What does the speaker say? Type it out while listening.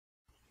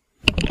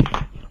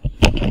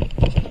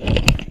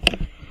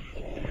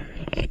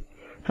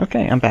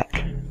Okay, I'm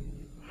back.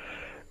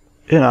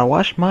 And I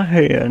washed my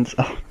hands.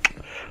 Oh,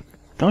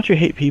 don't you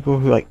hate people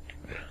who like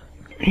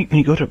when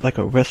you go to like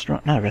a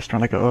restaurant, not a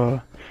restaurant, like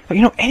a like,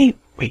 you know, any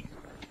wait,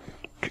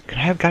 can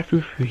I have got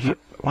through here?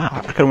 Wow,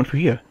 I could have went through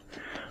here.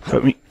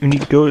 But when you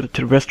go to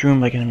the restroom,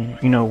 like in,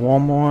 you know,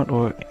 Walmart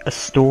or a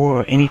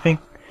store or anything.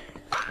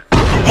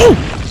 Oh!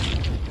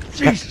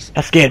 Jesus!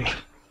 That scared me.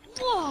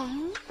 Whoa,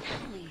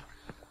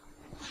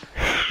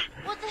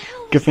 what the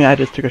hell? Good thing I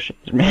just took a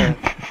shit, man.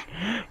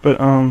 But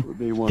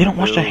they don't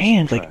wash their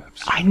hands. Like,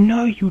 I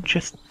know you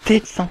just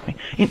did something,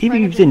 and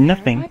even if you did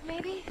nothing,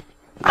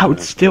 I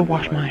would still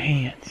wash my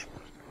hands.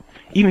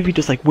 Even if you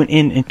just like went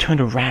in and turned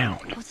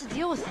around. What's the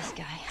deal with this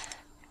guy?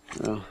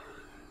 Well,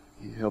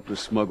 he helped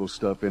us smuggle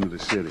stuff into the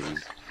city.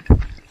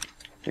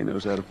 He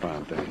knows how to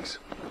find things.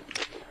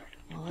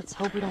 Well, let's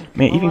hope we don't.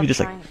 Man, even if you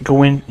just like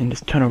go in and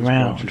just turn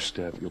around. Watch your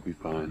step, you'll be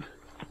fine.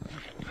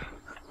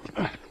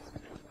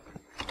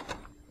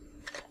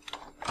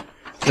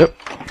 Yep.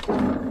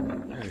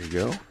 There you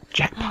go.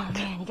 Jackpot. Oh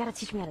man, you gotta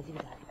teach me how to do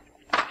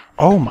that.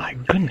 Oh my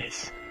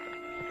goodness.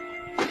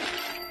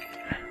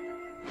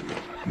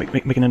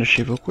 Make another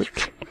shave real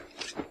quick.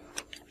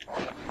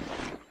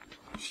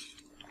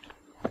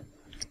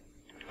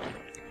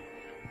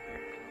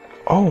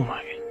 Oh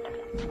my.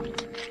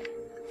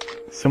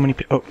 So many.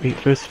 Oh wait,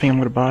 first thing I'm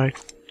gonna buy.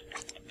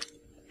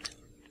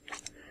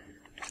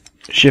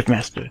 Shift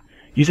Master.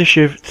 Use a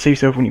shift to save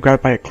yourself when you grab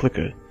it by a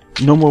clicker.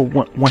 No more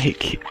one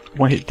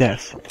hit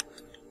deaths.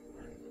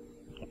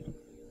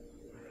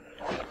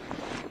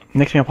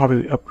 Next thing I'll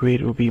probably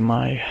upgrade will be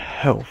my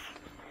health.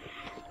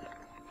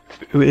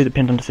 It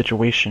depends on the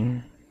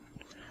situation,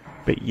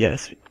 but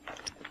yes,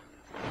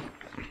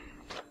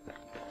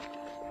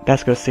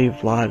 that's gonna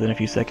save lives in a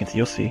few seconds.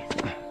 You'll see.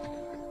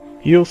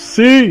 You'll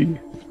see.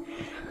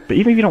 But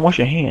even if you don't wash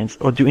your hands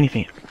or do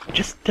anything,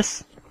 just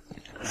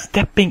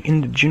stepping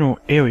in the general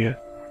area.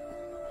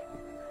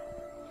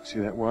 See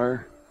that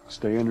wire?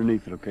 Stay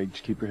underneath it, okay?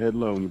 Just keep your head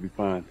low and you'll be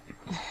fine.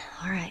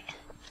 All right.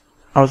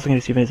 I was looking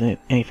to see if there's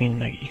anything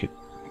like you could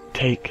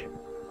take.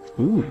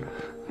 Ooh.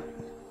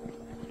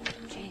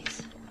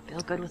 Jeez, Bill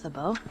good with a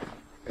bow?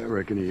 I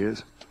reckon he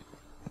is.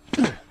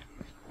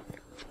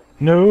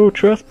 No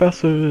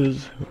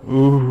trespassers.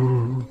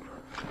 Ooh.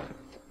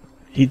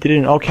 He did it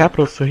in all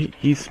capitals, so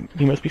he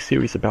must be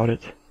serious about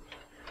it.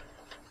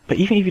 But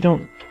even if you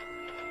don't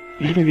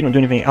do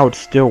anything, I would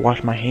still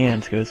wash my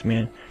hands, because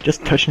man,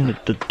 just touching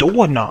the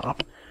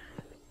doorknob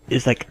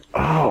is like,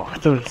 oh,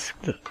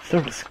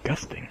 so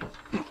disgusting.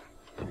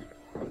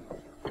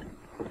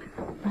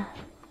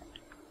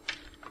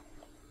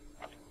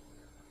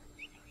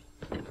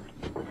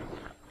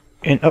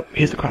 And up,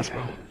 here's the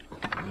crossbow.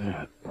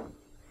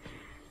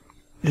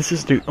 This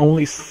is the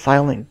only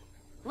silent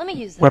Let me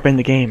use that. weapon in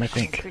the game, I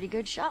think. Pretty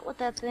good shot with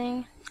that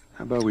thing.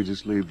 How about we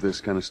just leave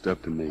this kind of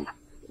stuff to me?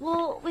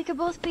 Well, we could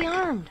both be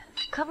armed.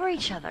 Cover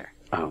each other.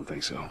 I don't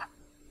think so.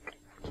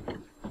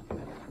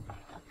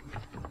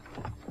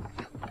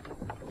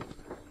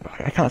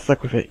 I kind of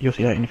stuck with it. You'll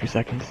see that in a few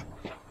seconds.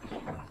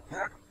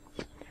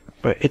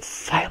 But it's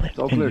silent,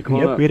 All and clear,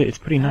 when you upgrade it, it's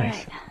pretty All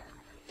nice. right.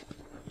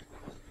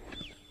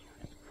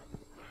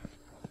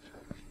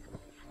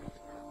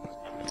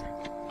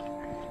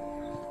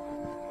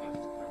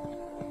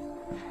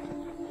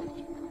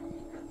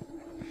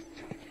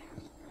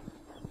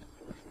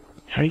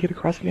 How do you get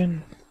across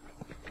again?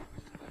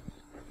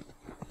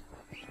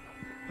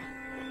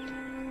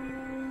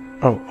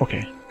 Oh,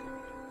 okay.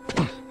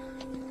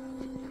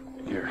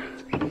 Here.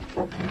 You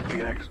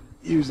can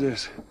use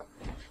this.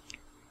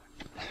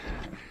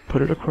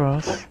 Put it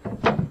across.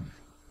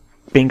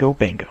 Bingo,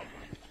 bango.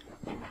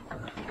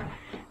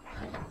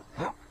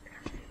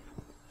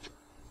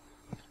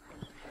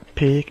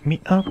 Pick me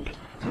up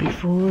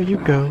before you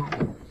go.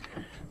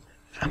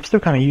 I'm still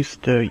kind of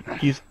used to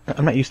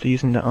I'm not used to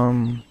using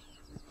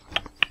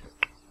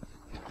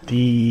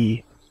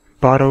the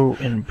bottle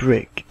and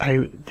brick. I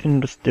didn't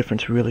notice the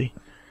difference really.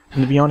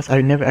 And to be honest,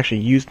 I never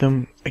actually used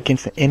them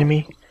against the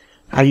enemy.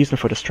 I used them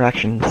for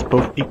distractions,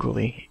 both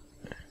equally.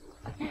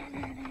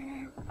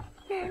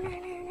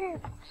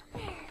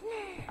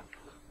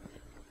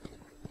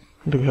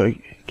 Look how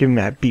you give me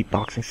that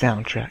beatboxing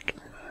soundtrack.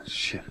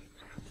 Shit.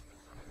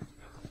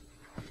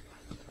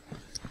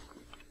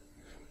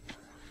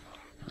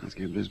 Let's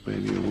give this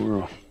baby a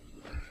whirl.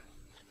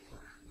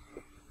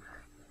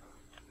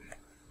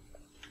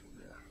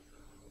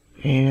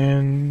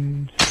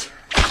 And...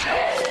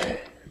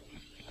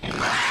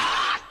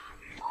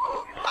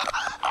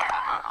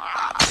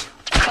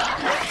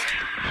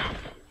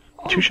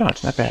 two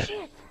shots, not bad.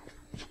 Shit.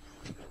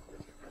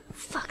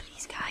 Fuck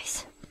these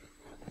guys.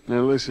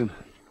 Now listen.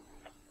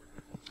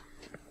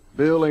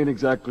 Bill ain't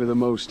exactly the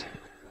most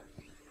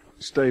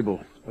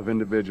stable of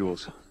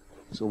individuals.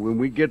 So when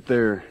we get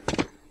there,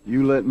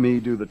 you let me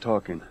do the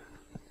talking.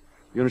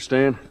 You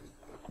understand?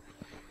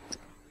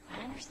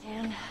 I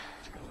understand.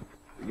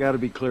 You gotta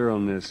be clear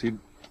on this. He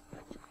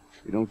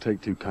don't take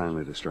too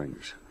kindly to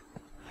strangers.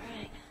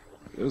 Alright.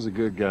 Bill's a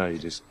good guy. He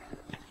just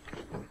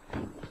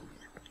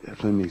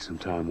definitely needs some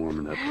time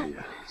warming up to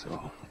you.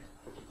 So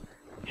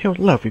He'll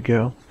love you,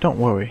 girl. Don't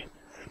worry.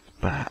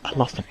 But I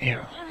lost an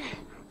arrow.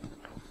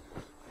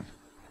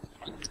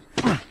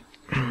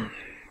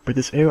 But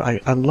this arrow,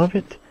 I love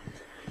it,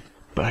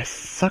 but I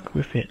suck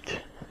with it.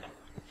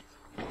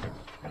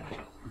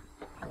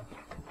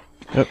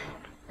 Oh,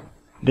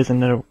 there's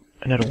another one.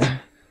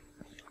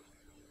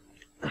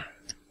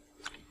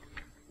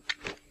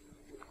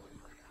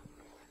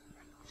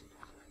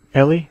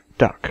 Ellie,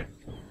 duck.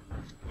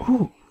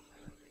 Ooh,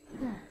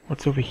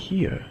 what's over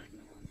here?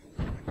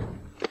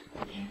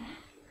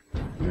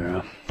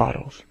 Yeah.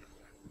 Bottles.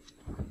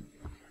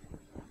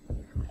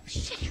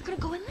 Shit, you're gonna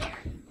go in there?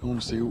 I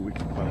want to see what we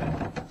can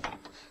find.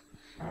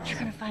 You're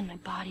gonna find my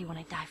body when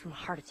I die from a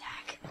heart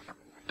attack.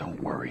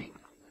 Don't worry.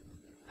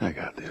 I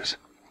got this.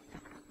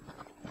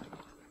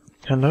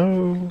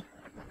 Hello?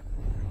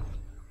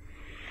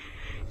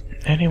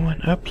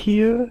 Anyone up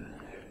here?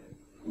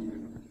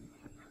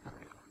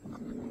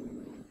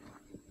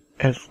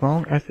 As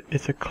long as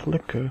it's a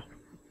clicker.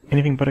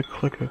 Anything but a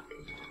clicker.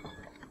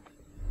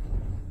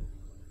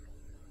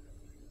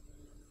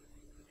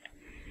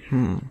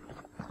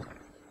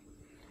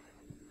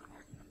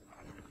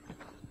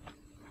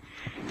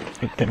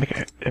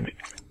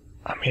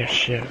 I made a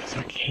shift, so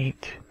I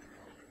can't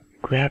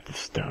grab the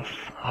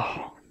stuff.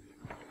 Oh.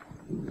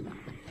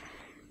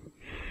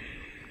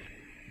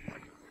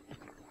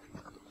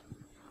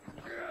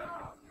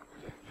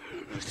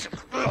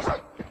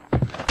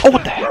 Oh,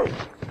 what the hell?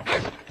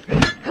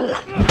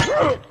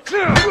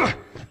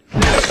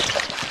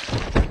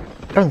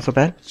 That wasn't so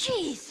bad.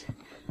 Jeez,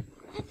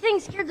 that thing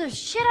scared the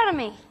shit out of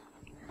me.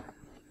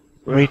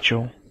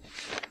 Rachel.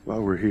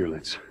 While we're here,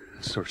 let's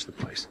search the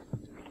place.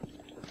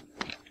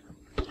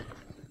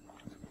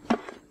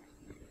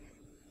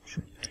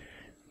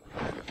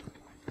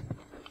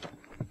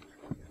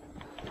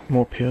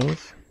 More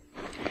pills.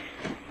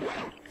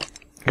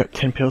 Got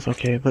 10 pills.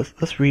 Okay,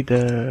 let's read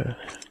the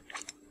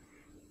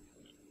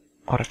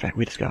artifact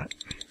we just got.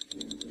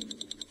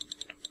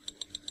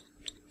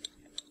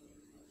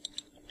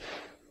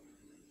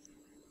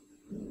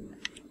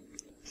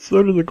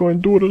 Soldiers are going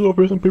door to door,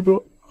 pushing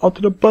people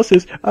onto the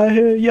buses. I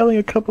hear yelling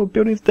a couple of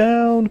buildings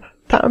down.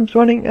 Time's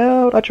running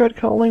out. I tried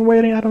calling,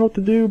 waiting. I don't know what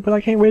to do, but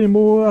I can't wait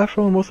anymore. I've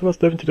thrown most of our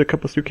stuff into the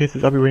couple of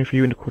suitcases. I'll be waiting for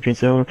you in the quarantine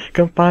zone.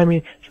 Come find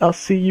me. I'll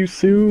see you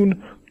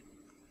soon.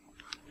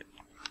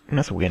 And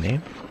that's a weird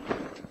name.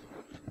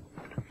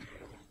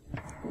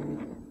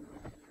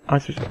 I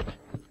was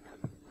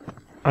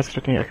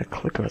expecting like a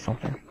clicker or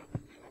something.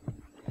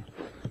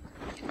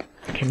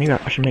 Okay, maybe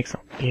I should make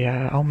some.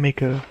 Yeah, I'll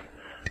make a.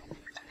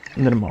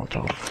 And then a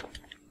Molotov.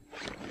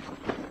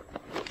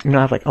 You know,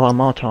 I have like a lot of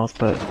Molotovs,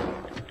 but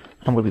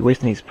I'm gonna be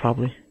wasting these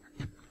probably.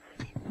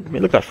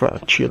 Look out for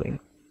chilling.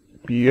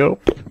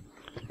 Yup.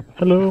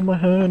 Hello, my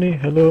honey.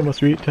 Hello, my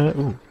sweet time.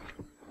 Ooh.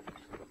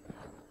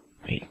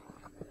 Wait.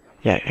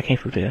 Yeah, I came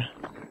through there.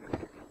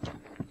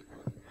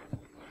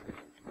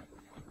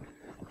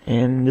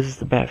 And this is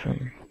the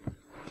bathroom.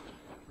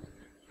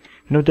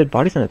 No dead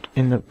bodies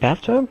in the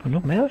bathtub? No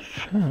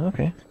meth? Oh,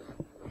 okay.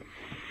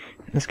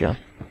 Let's go.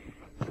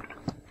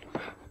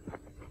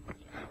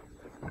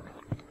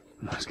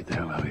 Let's get the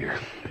hell out of here.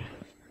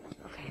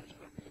 Okay.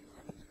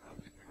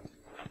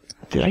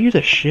 Did I use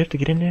a shift to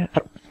get in there?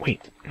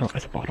 Wait, no,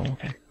 that's a bottle,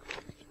 okay.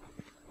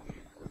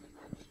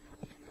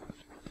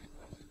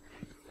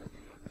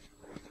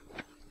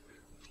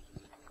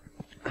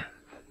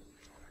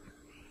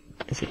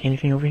 Is there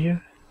anything over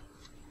here?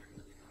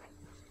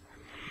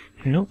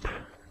 Nope.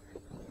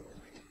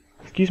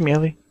 Excuse me,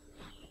 Ellie.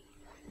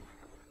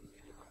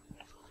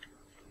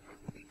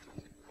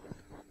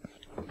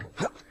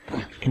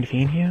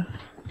 Anything in here?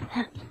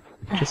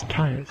 Just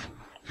tires.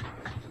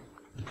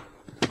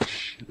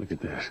 Look at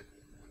this.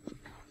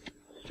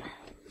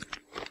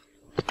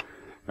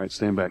 Alright,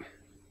 stand back.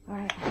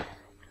 Alright.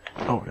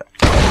 Oh,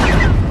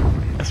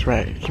 that's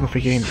right. I keep on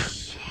forgetting.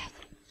 Those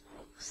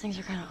things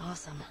are kind of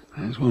awesome.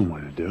 That's one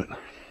way to do it.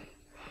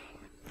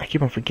 I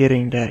keep on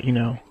forgetting that, you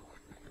know.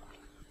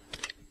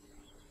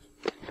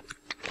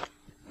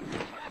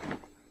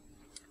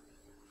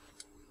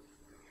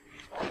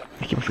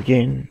 I keep on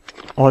forgetting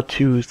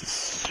R2 is the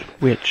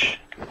switch.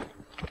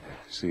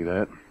 See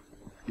that?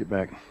 Get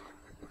back.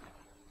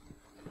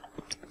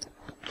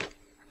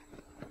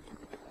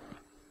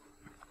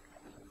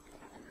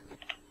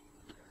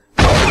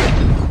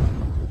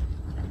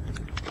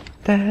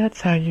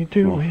 That's how you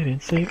do it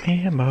and save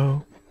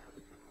ammo.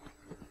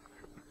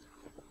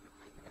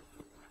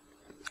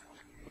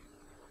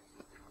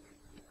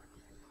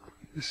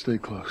 Just stay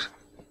close.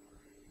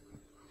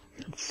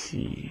 Let's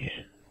see.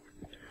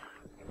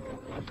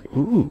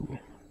 Ooh.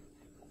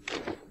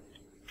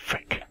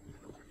 Frick.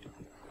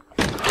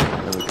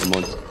 Ellie, come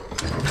on.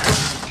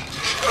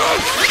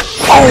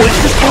 Oh,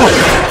 it's this part!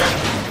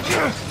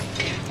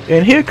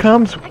 And here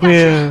comes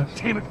where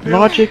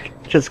logic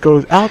just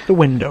goes out the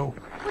window.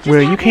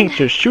 Where you can't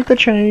just shoot the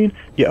chain,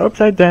 you're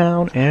upside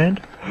down,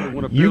 and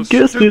you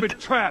guessed it,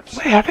 Traps.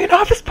 we're having an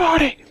office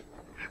party!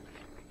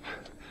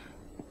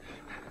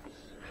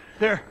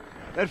 There,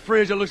 that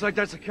fridge, it looks like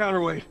that's a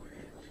counterweight.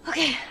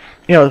 Okay.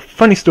 You know, the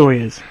funny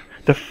story is,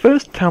 The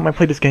first time I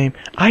played this game,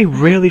 I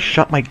rarely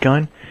shot my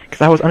gun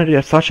because I was under the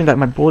assumption that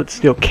my bullets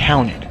still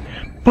counted.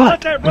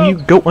 But when you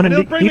go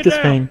underneath this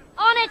thing,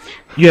 On it!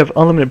 you have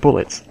unlimited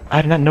bullets.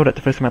 I did not know that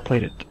the first time I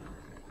played it.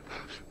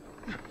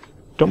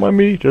 Don't mind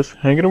me, just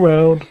hanging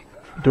around,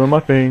 doing my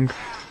thing.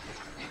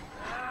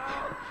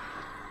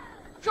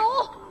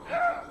 Joel!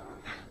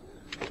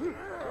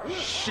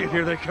 Shit,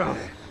 here they come.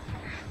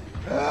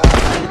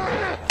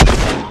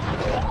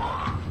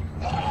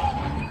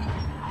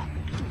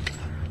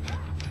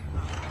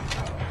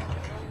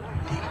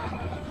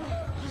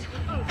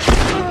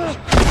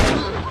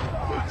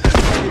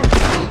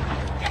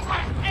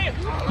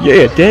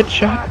 Yeah, dead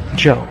shot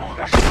Joe.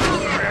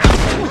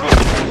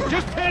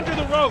 Just hand to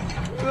the rope.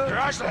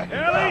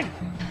 Ellie,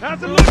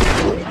 how's it looking?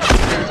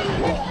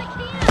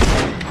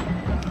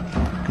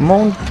 Come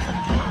on.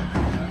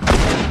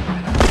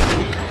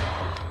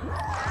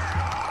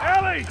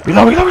 Ellie!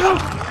 Reload, reload, reload!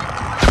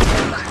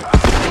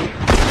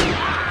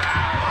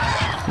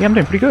 Yeah, I'm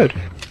doing pretty good.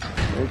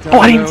 Oh,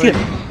 I didn't even see it.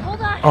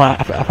 Hold on. Oh,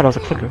 I thought it was a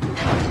clicker.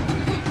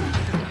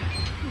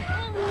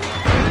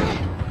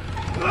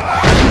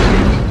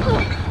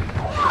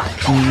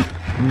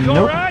 Nope,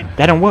 alright?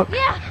 that didn't work.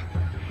 Yeah!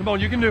 Come on,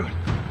 you can do it.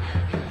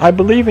 I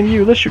believe in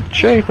you. Let's shoot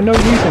Shay for no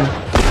reason.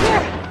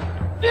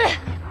 That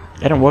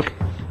didn't work.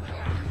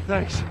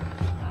 Thanks.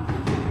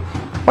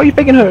 Why are you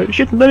faking her?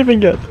 She hasn't done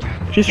anything yet.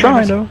 She's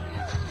trying though.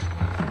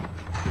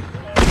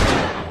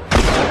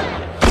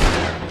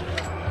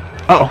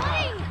 Uh oh.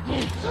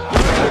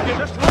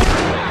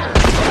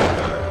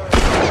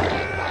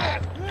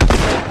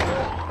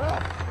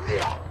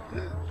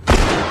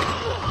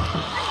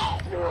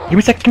 Give me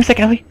a sec,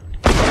 Ellie.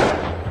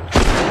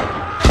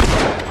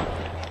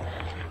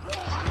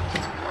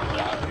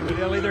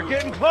 Ellie, they're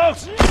getting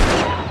close.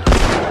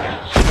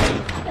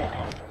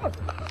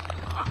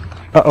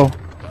 Uh oh.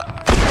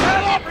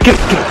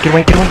 Get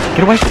away, get away,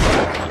 get away.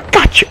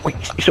 Gotcha. Wait,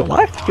 you still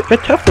alive? You're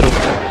tough little.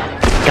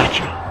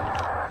 Gotcha.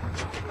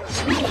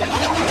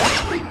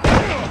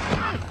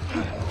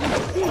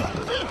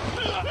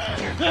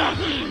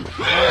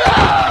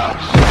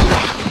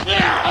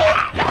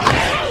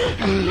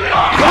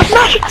 I'm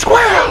mashing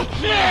square!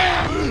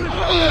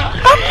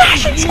 I'm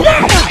mashing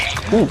square!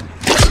 Ooh.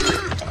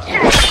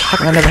 How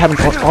can that never happen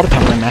all the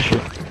time when I mash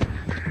it?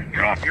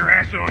 Get off your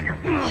ass on your...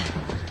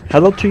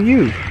 Hello to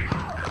you.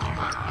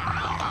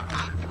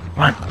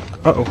 Run.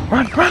 Uh-oh.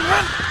 Run, run,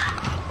 run!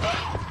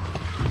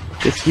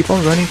 Just keep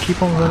on running,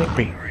 keep on running.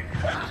 Wait.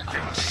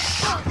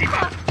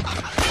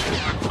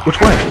 Which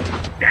way?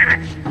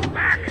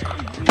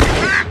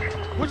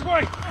 Which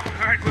way?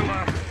 Alright, we'll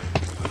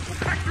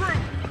cut through.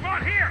 Come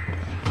on, here.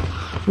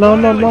 La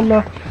la la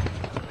la.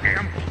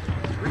 Damn.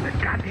 Where's that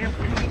goddamn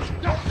key?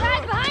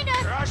 Guys, behind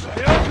us!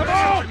 Bill, come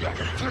on!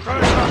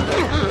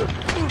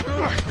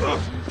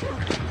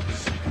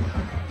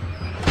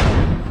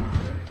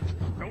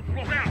 Don't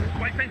slow down. This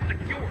place ain't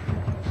secure.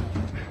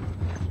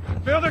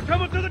 Bill, they're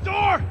coming to the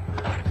door!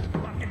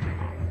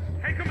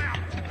 Take them out.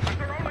 That's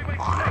our only way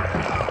to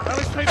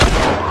Ellie, stay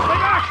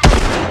back!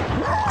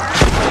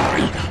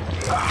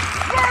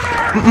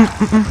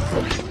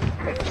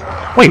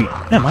 Wait,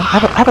 never mind. I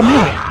have a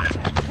melee.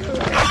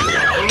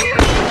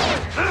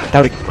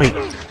 That would wait.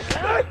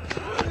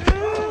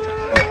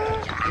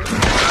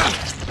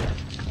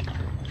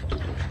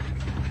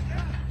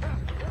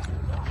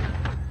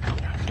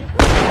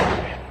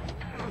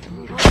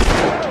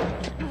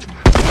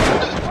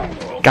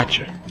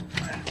 Gotcha.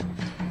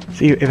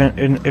 See, if I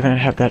didn't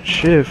have that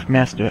Shiv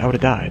master, I would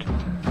have died.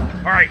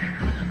 Alright.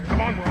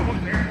 Come on, we're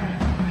almost there.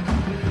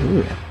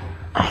 Ooh.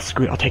 Oh,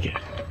 screw it, I'll take it.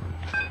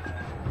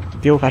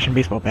 The old-fashioned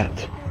baseball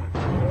bat.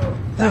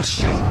 Oh,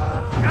 shit.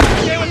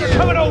 Damn it, they're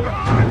coming over!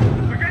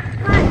 We're getting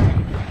through!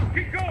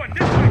 Keep going,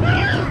 this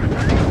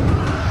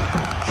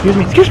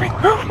way! Excuse me,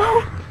 move,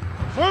 move!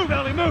 Move,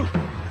 Ellie, move!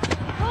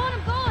 I'm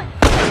going!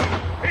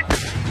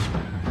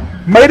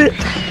 Made it!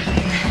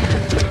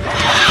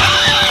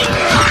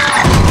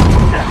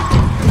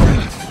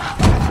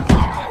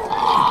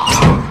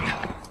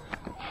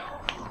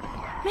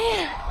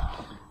 Man,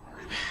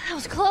 that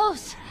was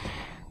close.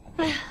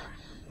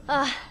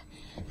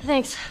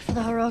 Thanks for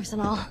the heroics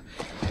and all.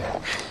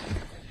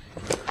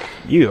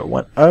 You are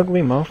one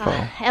ugly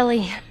mofo.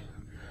 Ellie.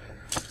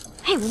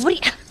 Hey, what are you...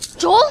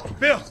 Joel?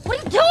 Bill! What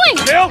are you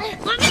doing? Bill!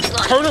 Let me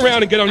go. Turn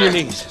around and get on your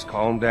knees. Just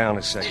calm down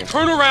a second.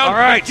 Turn around All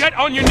right. and get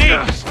on your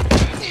knees.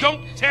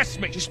 Don't test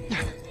me. Just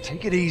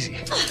Take it easy.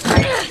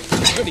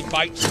 any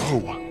bites.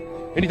 Oh.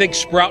 Anything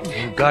sprouting?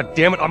 Oh, God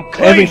damn it, I'm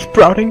Every clean!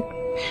 sprouting?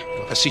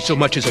 I see so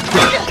much as a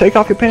trick. Take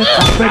off your pants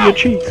and spread your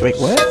cheeks. Wait,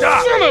 what?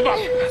 Son of a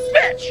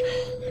bitch!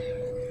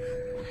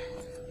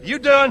 You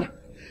done?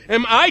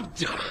 Am I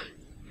done?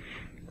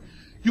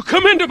 You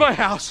come into my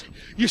house.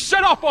 You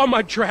set off all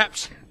my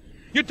traps.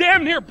 You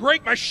damn near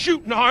break my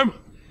shooting arm.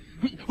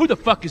 Who the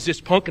fuck is this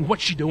punk and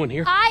what's she doing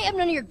here? I am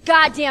none of your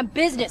goddamn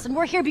business, and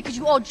we're here because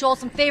you owe Joel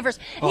some favors.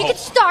 And you can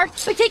start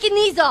by taking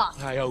these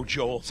off. I owe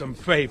Joel some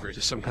favors.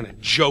 Is some kind of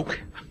joke?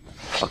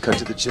 I'll cut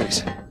to the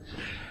chase.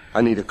 I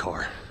need a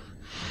car.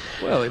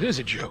 Well, it is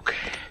a joke.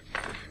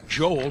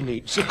 Joel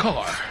needs a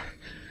car.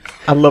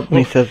 I love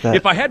when he says that.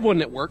 If I had one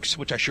that works,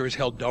 which I sure as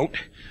hell don't,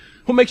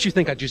 what makes you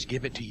think I'd just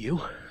give it to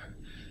you?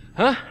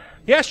 Huh?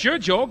 Yeah, sure,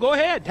 Joel. Go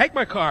ahead. Take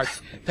my card.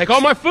 Take all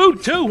my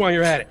food, too, while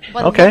you're at it.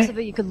 By the Okay. looks of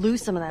it, you could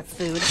lose some of that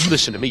food. You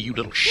listen to me, you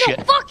little shit.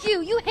 No, fuck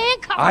you! You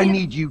handcuffed me! I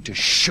need you to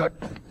shut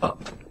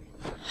up.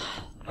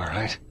 All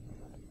right?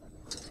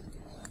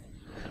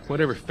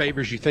 Whatever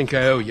favors you think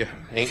I owe you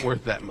ain't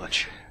worth that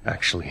much.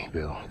 Actually,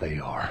 Bill, they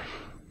are.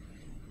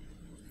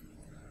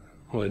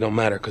 Well, it don't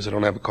matter, because I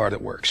don't have a car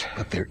that works.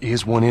 But there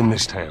is one in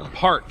this town.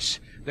 Parts.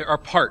 There are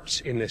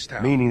parts in this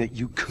town. Meaning that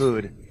you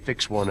could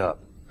fix one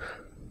up.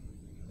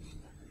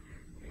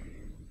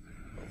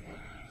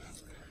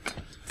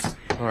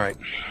 All right.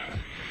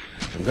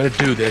 If I'm gonna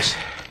do this,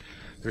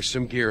 there's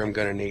some gear I'm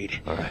gonna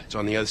need. All right. It's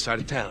on the other side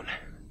of town.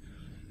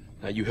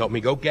 Now you help me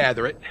go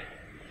gather it,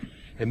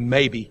 and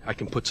maybe I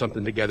can put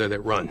something together that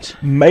runs.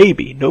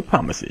 Maybe. No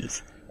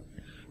promises.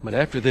 But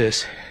after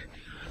this,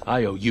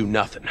 I owe you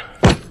nothing.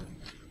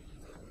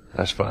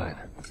 That's fine.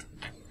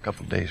 A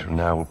couple days from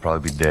now, we'll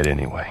probably be dead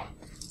anyway.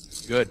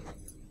 Good.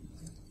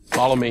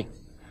 Follow me.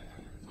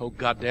 Whole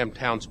goddamn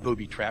town's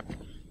booby-trapped.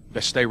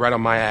 Best stay right on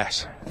my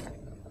ass.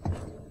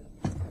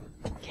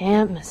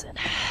 Can't miss it.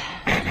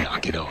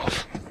 Knock it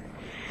off.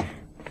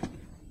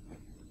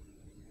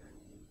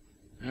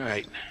 All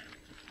right.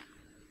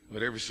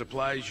 Whatever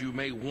supplies you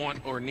may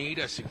want or need,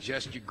 I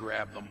suggest you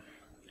grab them.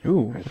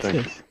 Ooh, what's thank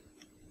you. this?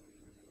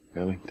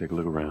 Ellie, take a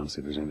look around,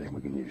 see if there's anything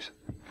we can use.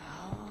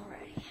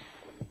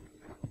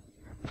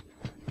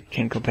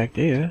 Can't go back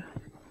there.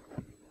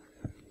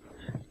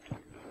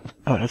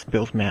 Oh, that's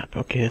Bill's map.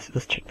 Okay,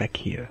 let's check back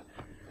here.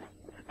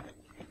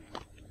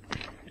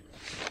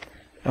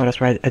 Oh,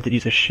 that's right. I did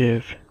use a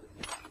shiv.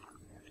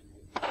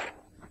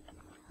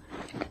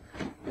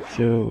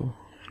 So,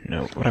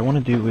 no. What I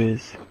want to do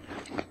is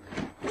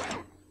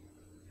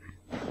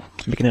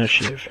make another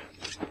shiv.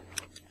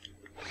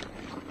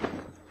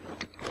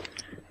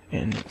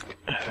 And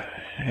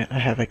I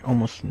have like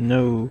almost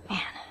no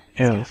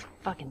else.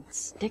 Fucking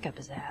stick up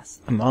his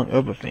ass. Among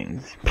other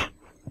things.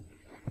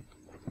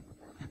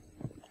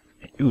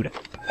 Ooh,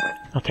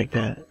 I'll take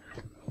that.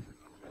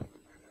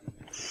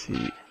 Let's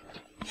see.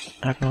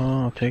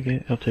 Alcohol, I'll take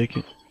it,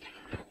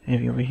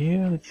 Anything over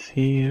here? Let's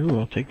see. Ooh,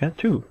 I'll take that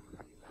too.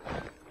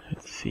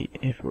 Let's see.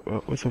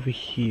 What's over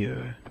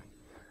here?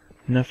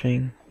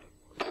 Nothing.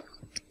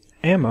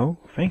 Ammo.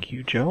 Thank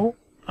you, Joe.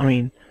 I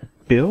mean,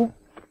 Bill?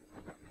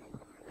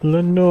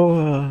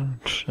 Lenore.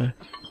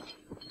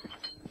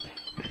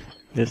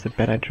 There's the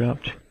bed I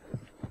dropped.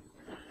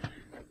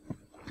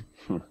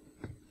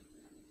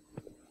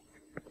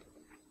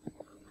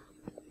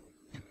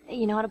 Hey,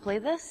 you know how to play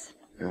this?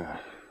 Yeah.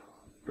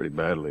 Pretty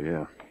badly,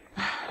 yeah.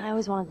 I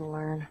always wanted to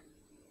learn.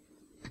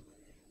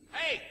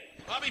 Hey,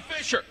 Bobby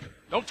Fischer!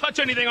 Don't touch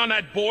anything on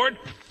that board!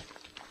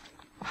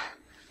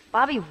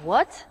 Bobby,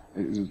 what?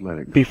 Just let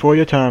it go. Before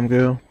your time,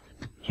 girl.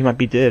 He might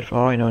be dead for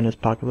all I know in this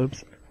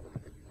apocalypse.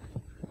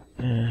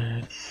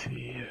 Let's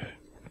see.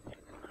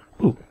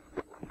 Ooh.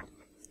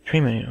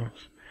 Train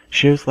manuals.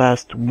 Shivs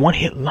last one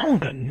hit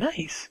longer.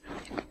 Nice.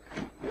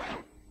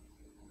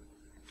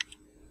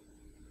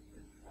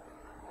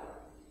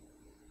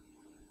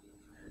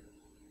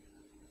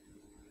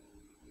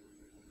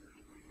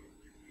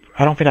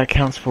 I don't think that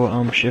counts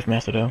for Shift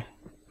Master though.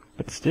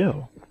 But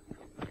still.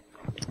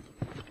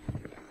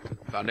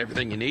 Found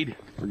everything you need?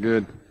 We're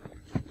good.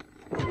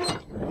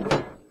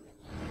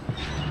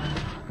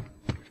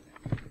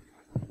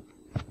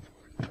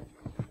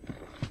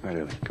 All right,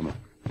 Ellie, come on.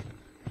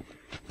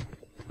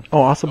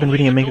 Oh, also been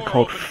reading a manga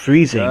called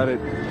Freezing. Got it.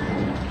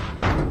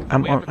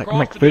 I'm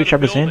like 30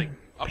 chapters in.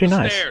 Pretty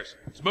nice.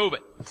 Let's move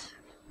it.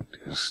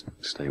 Just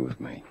stay with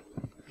me.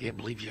 Can't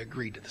believe you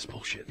agreed to this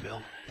bullshit,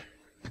 Bill.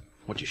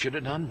 What you should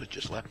have done was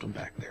just left him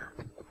back there.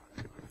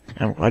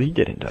 I'm glad you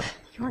didn't though.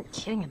 You weren't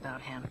kidding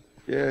about him.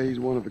 Yeah, he's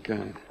one of a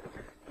kind.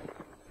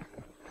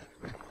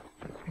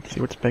 Let's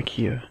see what's back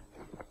here.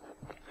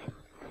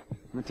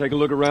 Let me take a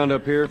look around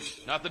up here.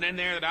 Nothing in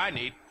there that I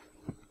need.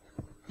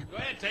 Go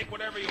ahead, take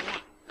whatever you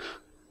want.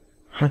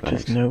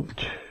 Hunter's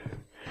note.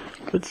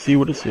 Let's see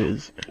what this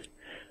is.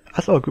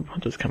 I saw a group of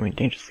hunters coming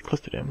dangerously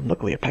close to them.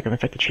 Luckily, a pack of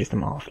infected chased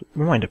them off.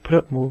 Reminder, put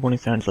up more warning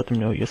signs, let them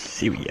know you're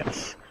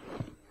serious.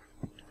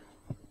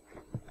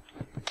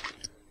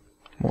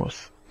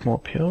 More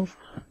pills?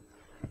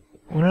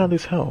 When did I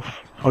lose health?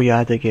 Oh yeah,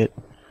 I did get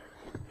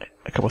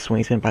a couple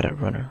swings in by that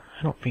runner.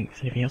 I don't think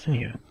there's anything else in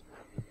here.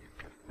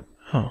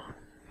 Oh.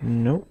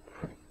 Nope.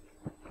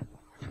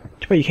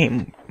 Too bad you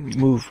can't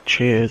move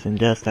chairs and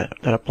desks that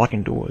are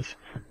blocking doors.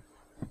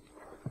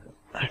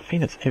 I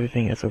think that's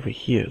everything that's over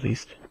here, at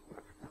least.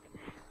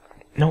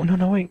 No,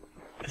 wait.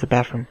 There's a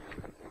bathroom.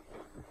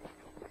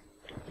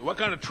 What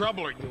kind of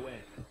trouble are you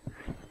in?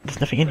 There's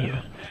nothing in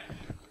here.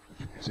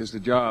 It's just a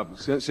job.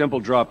 Simple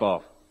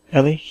drop-off.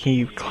 Ellie, can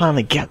you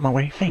kindly get out my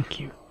way? Thank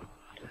you.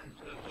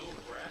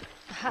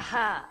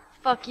 Haha,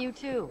 fuck you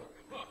too.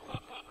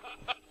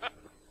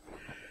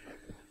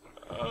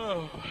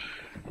 Oh.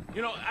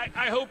 You know,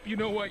 I hope you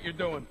know what you're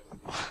doing.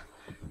 Are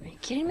you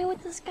kidding me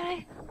with this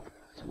guy?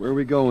 So where are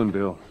we going,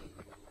 Bill?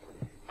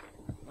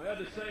 Well,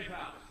 the safe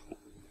house.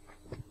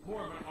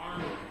 More of an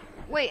armor.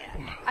 Wait,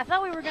 I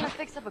thought we were gonna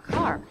fix up a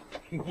car.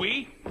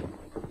 We?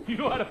 You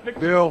know how to fix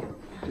Bill,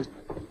 just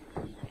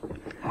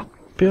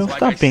Bill, Like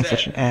stop I being said,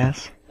 such an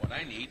ass. What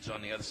I need's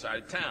on the other side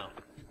of town.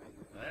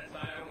 That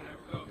side I don't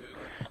ever go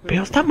to.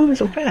 Bill, stop moving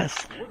so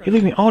fast. You're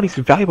leaving all these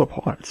valuable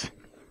parts.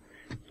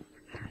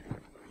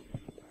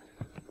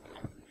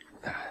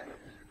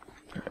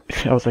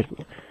 I was like,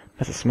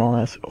 that's a small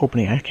ass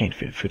opening I can't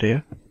fit through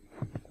there.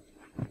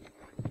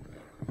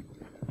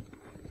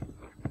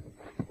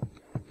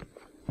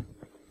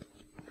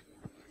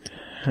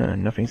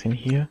 Nothing's in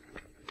here.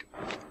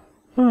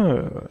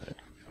 Oh.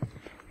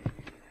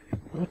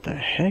 What the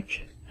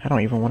heck? I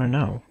don't even want to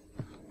know.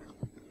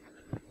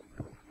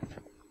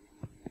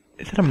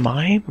 Is it a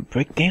mime?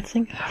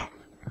 Breakdancing?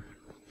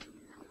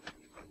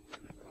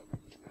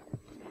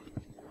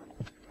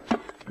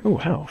 Oh,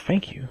 hell,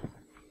 thank you.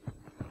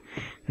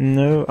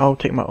 No, I'll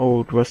take my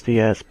old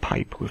rusty-ass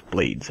pipe with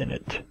blades in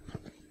it.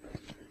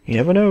 You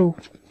never know.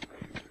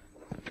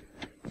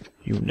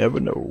 You never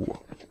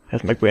know.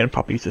 As my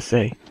grandpapa used to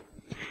say.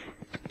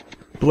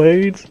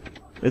 Blades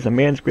is a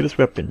man's greatest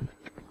weapon.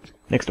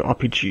 Next to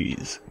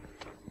RPGs.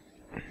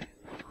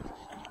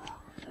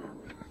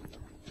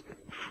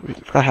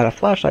 Forgot I had a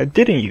flashlight,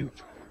 didn't you?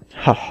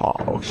 Haha.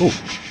 Oh.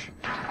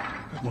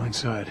 one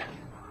side.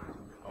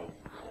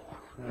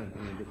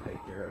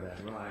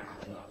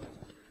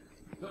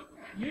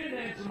 You didn't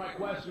answer my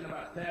question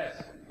about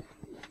Tess.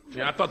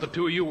 Yeah, I thought the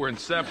two of you were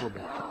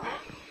inseparable.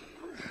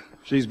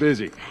 She's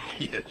busy.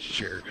 Yeah,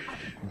 sure.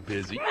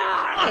 Busy.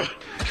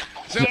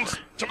 Sounds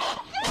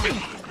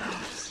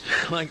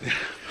like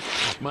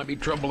might be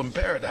trouble in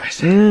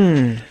paradise.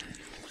 You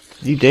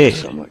did.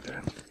 Something like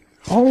that.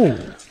 Oh.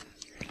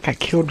 Got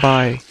killed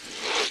by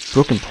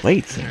broken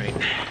plates. Right.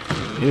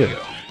 Yeah.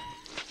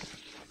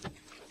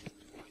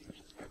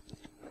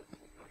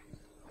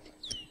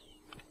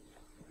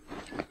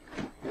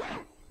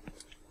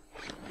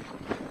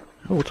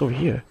 Oh, what's over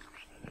here?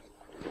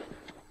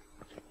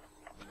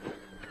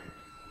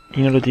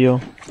 You know the deal.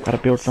 Gotta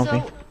build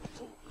something. So,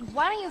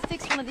 why don't you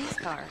fix one of these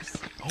cars?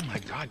 Oh my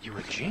God, you're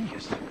a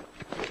genius.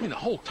 I mean, the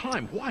whole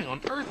time, why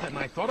on earth hadn't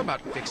I thought about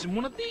fixing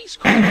one of these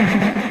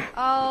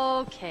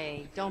cars?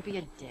 Okay, don't be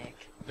a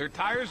dick. Their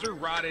tires are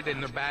rotted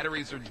and their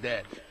batteries are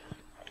dead.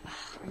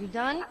 Are you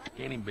done?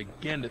 Can't even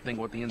begin to think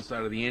what the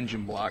inside of the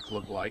engine blocks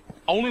look like.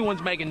 Only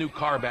ones making new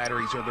car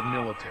batteries are the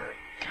military.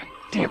 God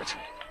damn it.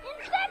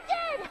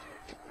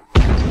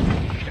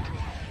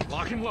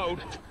 Lock and load.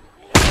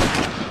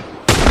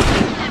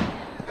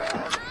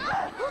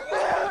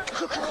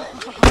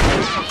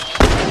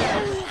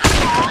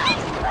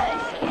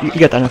 You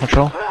got that under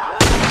control.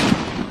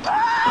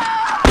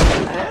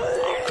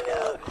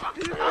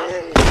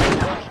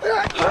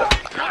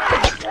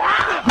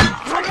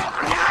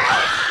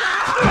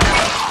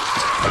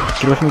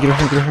 Get away from me, get away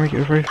from me, get away from me, get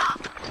away from me.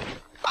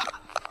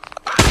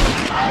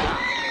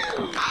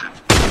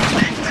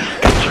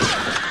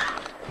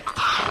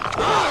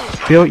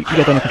 Bill, you got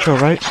that under control,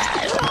 right?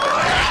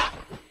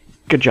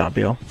 Good job,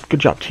 Bill. Good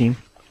job, team.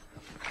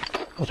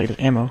 I'll take this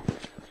ammo.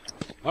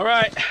 All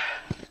right.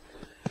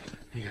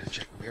 You gotta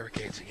check the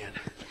barricades again.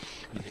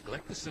 You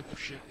neglect the simple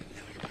shit, and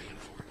now you're paying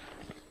for it.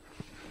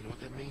 You know what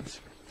that means?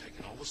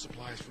 Taking all the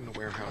supplies from the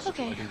warehouse and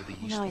Okay. plugging into the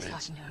east Now he's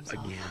fence talking to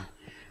himself. again.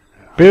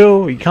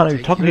 Bill, you can't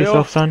even talk to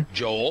yourself, son.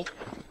 Joel,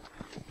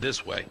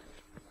 this way.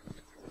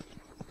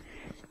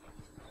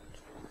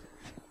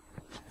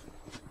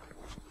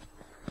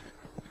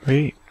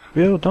 Wait,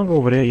 Bill, don't go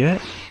over there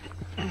yet.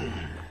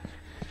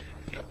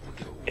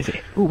 Is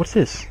it? Ooh, what's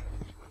this?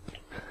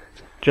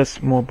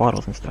 Just more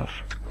bottles and stuff.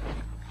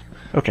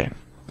 Okay.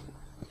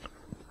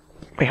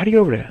 Wait, how do you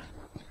get over there?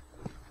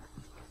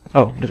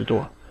 Oh, there's a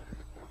door.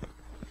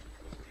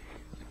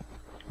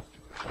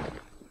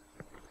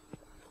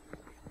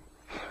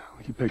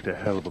 You picked a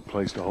hell of a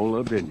place to hole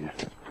up, didn't you?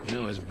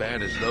 You know, as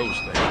bad as those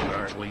things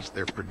are, at least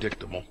they're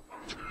predictable.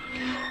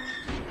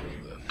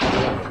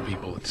 The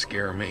people that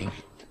scare me.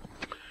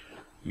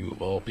 You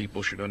of all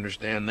people should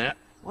understand that.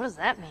 What does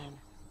that mean?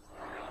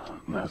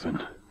 Nothing.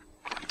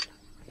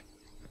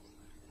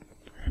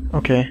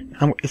 Okay,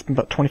 it's been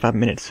about 25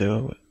 minutes,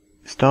 so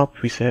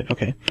stop, reset.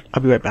 Okay,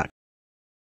 I'll be right back.